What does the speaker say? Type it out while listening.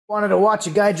Wanted to watch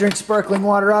a guy drink sparkling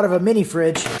water out of a mini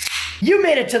fridge. You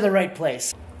made it to the right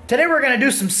place. Today we're going to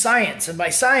do some science, and by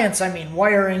science I mean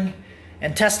wiring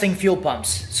and testing fuel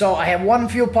pumps. So I have one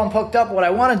fuel pump hooked up. What I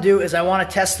want to do is I want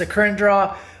to test the current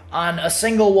draw on a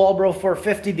single Walbro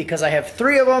 450 because I have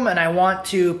 3 of them and I want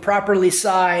to properly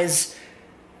size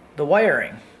the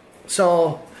wiring.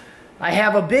 So I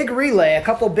have a big relay, a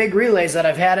couple big relays that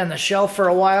I've had on the shelf for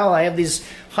a while. I have these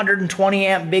 120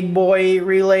 amp big boy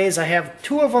relays. I have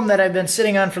 2 of them that I've been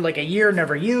sitting on for like a year,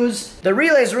 never used. The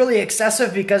relay is really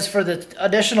excessive because for the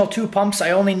additional 2 pumps I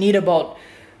only need about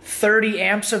 30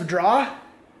 amps of draw.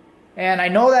 And I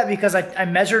know that because I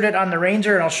measured it on the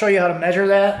Ranger, and I'll show you how to measure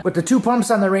that. With the 2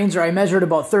 pumps on the Ranger, I measured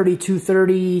about 32,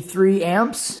 33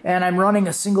 amps, and I'm running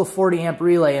a single 40 amp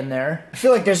relay in there. I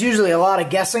feel like there's usually a lot of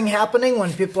guessing happening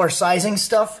when people are sizing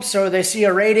stuff. So they see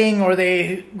a rating or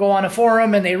they go on a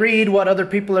forum and they read what other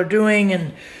people are doing,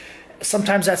 and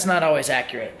sometimes that's not always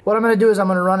accurate. What I'm gonna do is I'm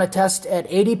gonna run a test at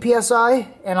 80 PSI,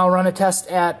 and I'll run a test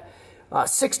at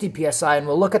 60 PSI, and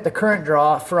we'll look at the current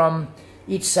draw from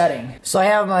each setting. So I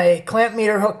have my clamp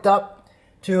meter hooked up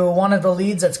to one of the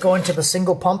leads that's going to the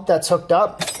single pump that's hooked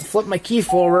up. Flip my key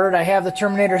forward. I have the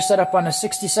terminator set up on a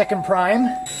 60-second prime,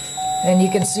 and you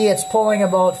can see it's pulling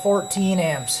about 14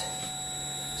 amps.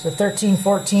 So 13,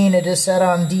 14, it is set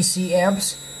on DC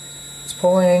amps. It's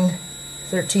pulling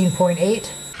 13.8,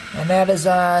 and that is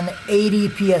on 80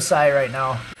 PSI right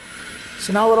now.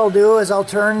 So now what I'll do is I'll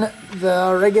turn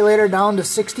the regulator down to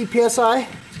 60 PSI.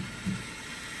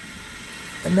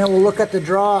 And then we'll look at the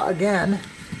draw again.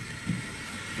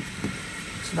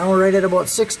 So now we're right at about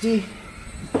 60.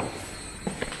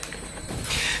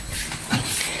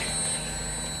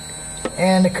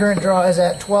 And the current draw is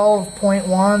at 12.1,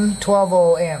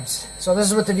 12.0 amps. So this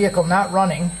is with the vehicle not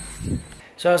running.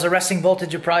 So as a resting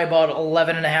voltage of probably about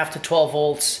 11.5 to 12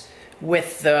 volts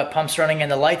with the pumps running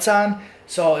and the lights on.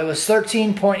 So it was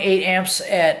 13.8 amps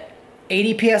at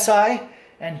 80 PSI.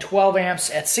 And 12 amps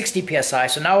at 60 PSI.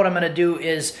 So now what I'm going to do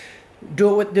is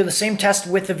do the same test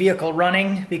with the vehicle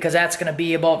running, because that's going to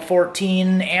be about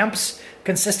 14 amps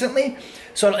consistently.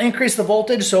 So it'll increase the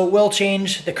voltage, so it will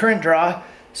change the current draw.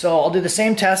 So I'll do the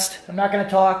same test. I'm not going to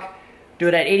talk. Do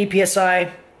it at 80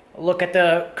 PSI. I'll look at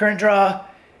the current draw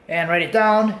and write it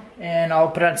down. And I'll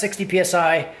put it on 60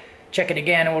 PSI, check it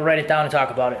again, and we'll write it down and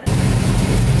talk about it.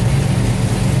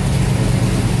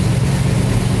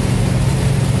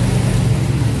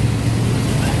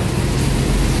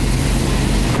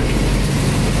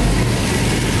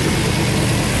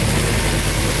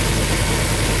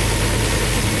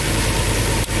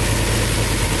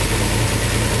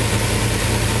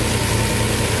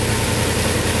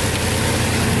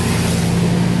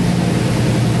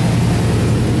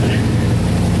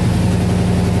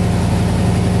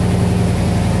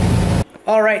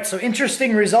 Alright, so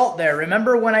interesting result there.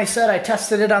 Remember when I said I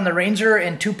tested it on the Ranger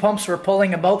and 2 pumps were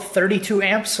pulling about 32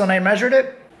 amps when I measured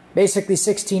it? Basically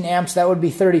 16 amps, that would be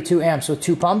 32 amps with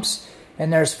 2 pumps.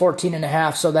 And there's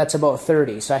 14.5, so that's about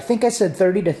 30. So I think I said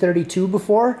 30 to 32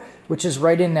 before, which is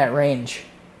right in that range.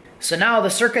 So now the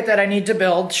circuit that I need to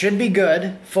build should be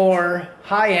good for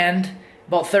high end,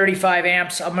 about 35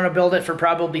 amps. I'm going to build it for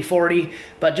probably 40,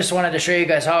 but just wanted to show you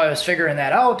guys how I was figuring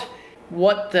that out.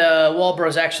 What the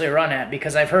Walbros actually run at,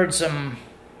 because I've heard some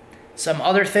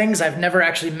other things. I've never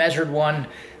actually measured one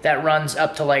that runs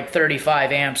up to like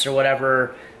 35 amps or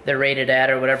whatever they're rated at,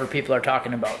 or whatever people are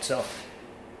talking about. So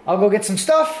I'll go get some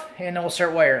stuff and then we'll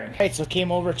start wiring. Alright, so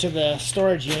came over to the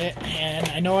storage unit, and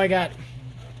I know I got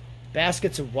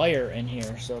baskets of wire in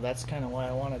here, so that's kind of why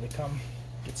I wanted to come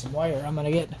get some wire.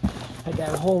 I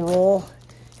got a whole roll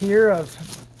here of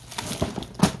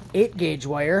 8-gauge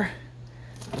wire.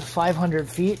 500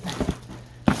 feet.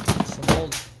 Some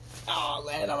old, oh,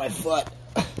 landed on my foot.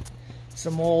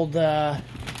 Some old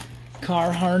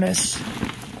car harness.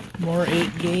 More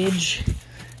 8-gauge.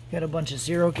 Got a bunch of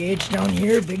 0-gauge down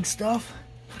here, big stuff.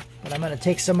 But I'm gonna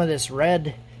take some of this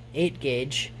red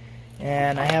 8-gauge,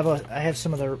 and I have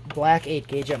some of the black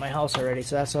 8-gauge at my house already,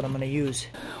 so that's what I'm gonna use.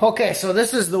 Okay, so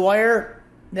this is the wire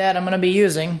that I'm gonna be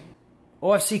using.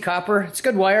 OFC copper. It's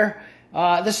good wire.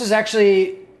 This is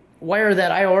actually wire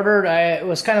that I ordered. It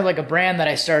was kind of like a brand that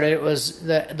I started. It was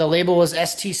the label was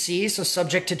STC, so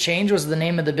Subject to Change was the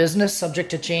name of the business.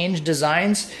 Subject to Change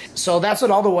Designs. So that's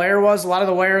what all the wire was. A lot of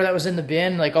the wire that was in the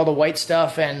bin, like all the white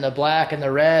stuff and the black and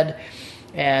the red,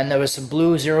 and there was some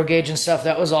blue 0-gauge and stuff.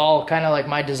 That was all kind of like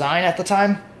my design at the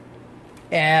time.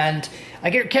 And I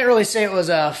can't really say it was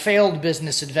a failed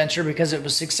business adventure because it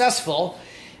was successful,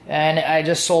 and I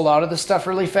just sold out of the stuff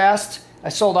really fast. I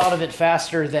sold out of it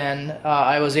faster than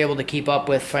I was able to keep up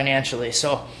with financially.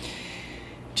 So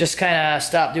just kind of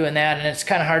stopped doing that, and it's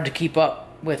kind of hard to keep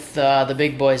up with the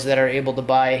big boys that are able to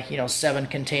buy, you know, 7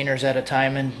 containers at a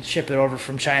time and ship it over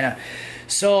from China.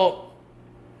 So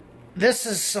this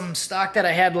is some stock that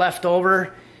I had left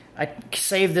over. I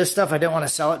saved this stuff. I didn't want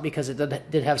to sell it because it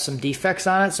did have some defects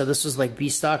on it. So this was like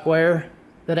B-stock wire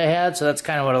that I had. So that's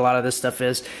kind of what a lot of this stuff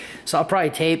is. So I'll probably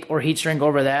tape or heat shrink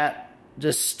over that.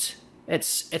 Just,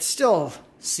 it's still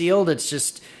sealed. It's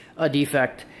just a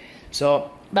defect.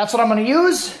 So that's what I'm going to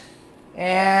use,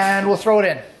 and we'll throw it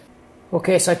in.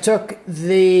 Okay, so I took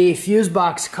the fuse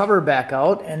box cover back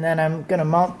out, and then I'm going to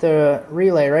mount the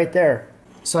relay right there.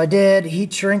 So I did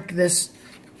heat shrink this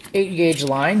 8 gauge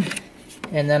line,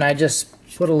 and then I just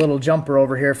put a little jumper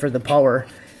over here for the power.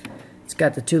 It's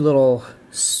got the two little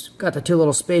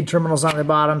spade terminals on the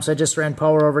bottom, so I just ran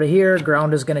power over to here.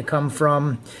 Ground is going to come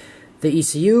from the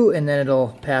ECU, and then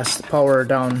it'll pass the power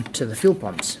down to the fuel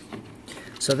pumps.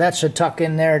 So that should tuck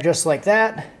in there just like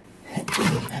that.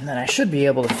 And then I should be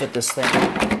able to fit this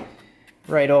thing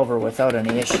right over without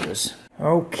any issues.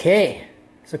 Okay,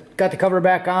 so got the cover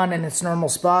back on in its normal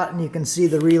spot, and you can see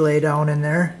the relay down in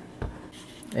there.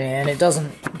 And it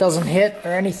doesn't hit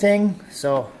or anything,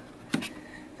 so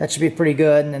that should be pretty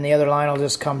good. And then the other line will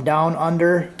just come down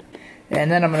under.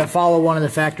 And then I'm going to follow one of the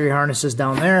factory harnesses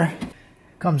down there.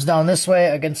 Comes down this way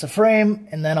against the frame,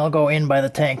 and then I'll go in by the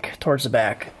tank towards the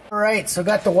back. Alright, so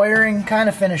got the wiring kind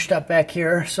of finished up back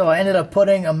here. So I ended up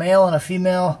putting a male and a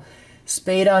female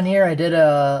spade on here. I did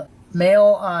a male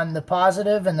on the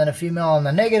positive and then a female on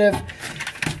the negative,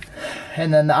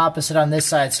 and then the opposite on this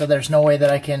side, so there's no way that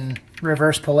I can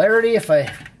reverse polarity if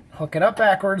I hook it up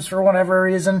backwards for whatever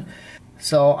reason.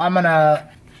 So I'm going to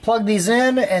plug these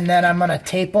in, and then I'm going to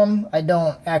tape them. I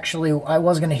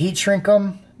was going to heat shrink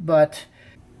them, but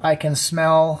I can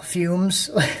smell fumes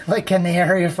like in the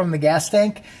area from the gas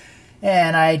tank,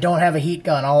 and I don't have a heat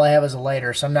gun. All I have is a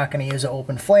lighter, so I'm not going to use an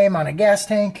open flame on a gas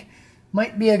tank.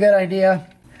 Might be a good idea.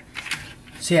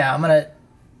 So yeah, I'm going to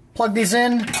plug these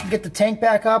in, get the tank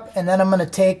back up, and then I'm going to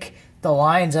take the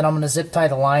lines and I'm going to zip tie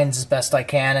the lines as best I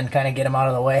can and kind of get them out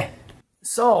of the way.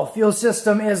 So, fuel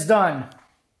system is done.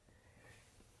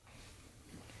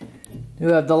 You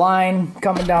have the line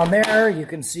coming down there. You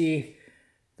can see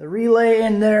the relay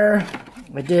in there.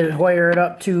 I did wire it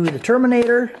up to the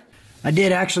terminator. I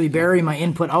did actually bury my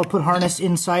input-output harness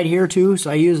inside here too, so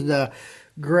I used the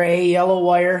gray-yellow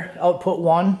wire, output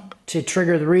 1, to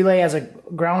trigger the relay as a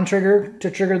ground trigger to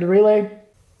trigger the relay.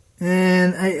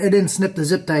 And I didn't snip the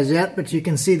zip ties yet, but you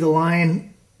can see the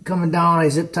line coming down. I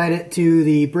zip tied it to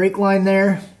the brake line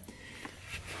there.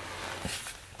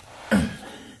 And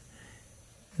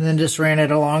then just ran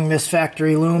it along this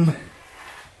factory loom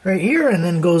right here, and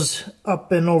then goes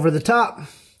up and over the top.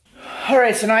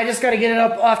 Alright, so now I just got to get it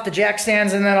up off the jack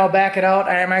stands, and then I'll back it out.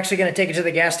 I'm actually going to take it to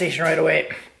the gas station right away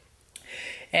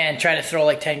and try to throw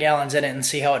like 10 gallons in it and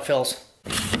see how it fills.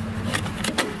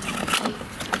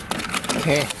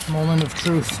 Okay, moment of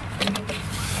truth.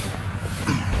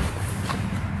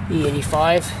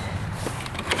 E85.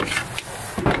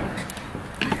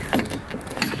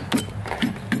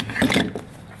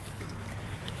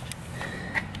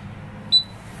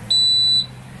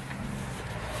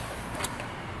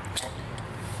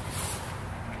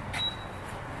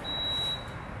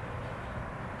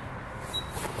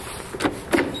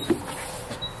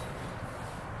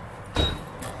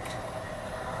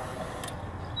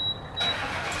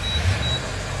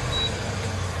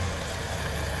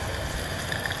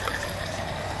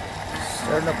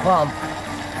 Starting to pump.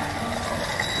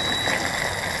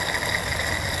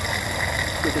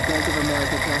 With the Bank of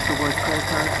America Cash Rewards credit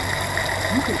card,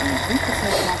 you can earn 3%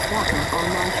 cash back on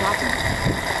online shopping,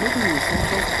 making your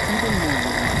samples even more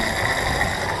rewarding.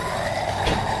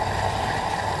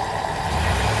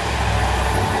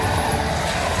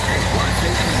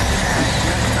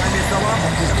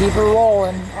 Just keep her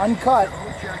rolling, uncut.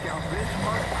 Check out this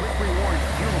month's Quick Rewards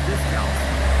fuel discount.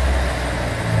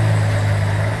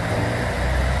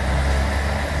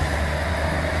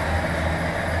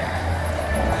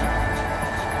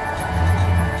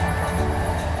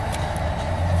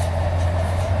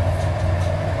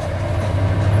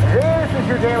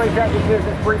 Your daily Jackie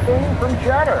Business Briefing from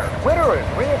Cheddar. Twitter is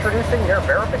reintroducing their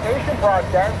verification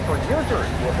process for users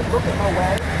who have been looking for a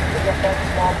way to get that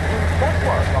small blue check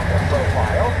mark on their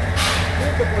profile.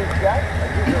 Use the blue check.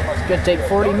 A user must Could take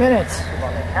 40 minutes.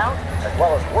 on the account, as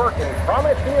well as work in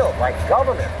prominent fields like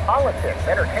government, politics,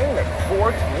 entertainment,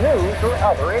 sports, news, or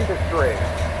other industries.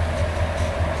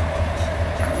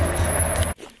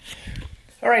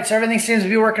 Alright, so everything seems to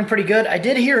be working pretty good. I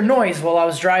did hear noise while I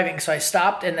was driving, so I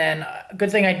stopped, and then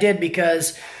good thing I did,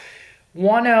 because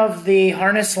one of the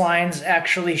harness lines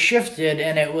actually shifted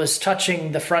and it was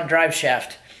touching the front drive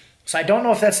shaft. So I don't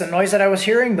know if that's the noise that I was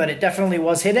hearing, but it definitely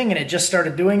was hitting and it just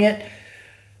started doing it.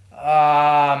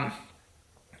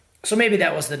 So maybe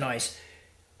that was the noise.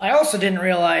 I also didn't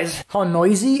realize how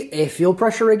noisy a fuel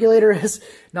pressure regulator is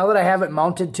now that I have it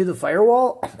mounted to the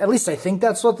firewall. At least I think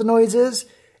that's what the noise is.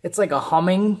 It's like a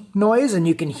humming noise and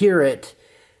you can hear it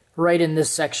right in this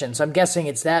section. So I'm guessing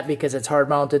it's that because it's hard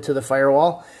mounted to the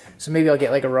firewall. So maybe I'll get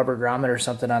like a rubber grommet or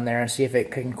something on there and see if it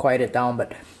can quiet it down.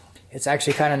 But it's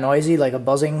actually kind of noisy, like a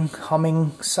buzzing,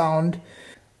 humming sound.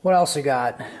 What else we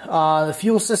got? The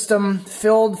fuel system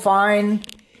filled fine.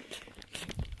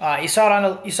 You saw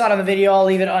it on the video. I'll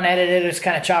leave it unedited. It's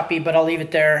kind of choppy, but I'll leave it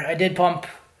there. I did pump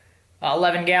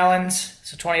 11 gallons,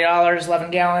 so $20, 11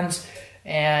 gallons,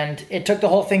 and it took the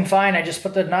whole thing fine. I just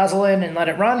put the nozzle in and let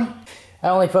it run. I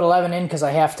only put 11 in because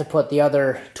I have to put the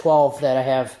other 12 that I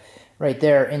have right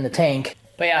there in the tank.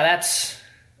 But yeah, that's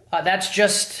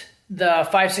just the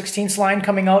 5/16 line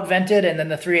coming out vented, and then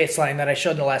the 3/8 line that I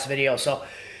showed in the last video. So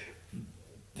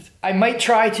I might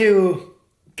try to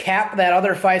cap that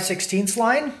other 5/16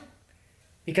 line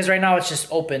because right now it's just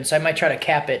open, so I might try to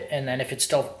cap it, and then if it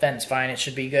still vents fine, it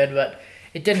should be good. But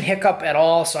it didn't hiccup at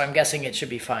all, so I'm guessing it should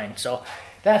be fine. So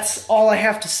that's all I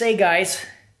have to say, guys.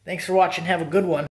 Thanks for watching. Have a good one.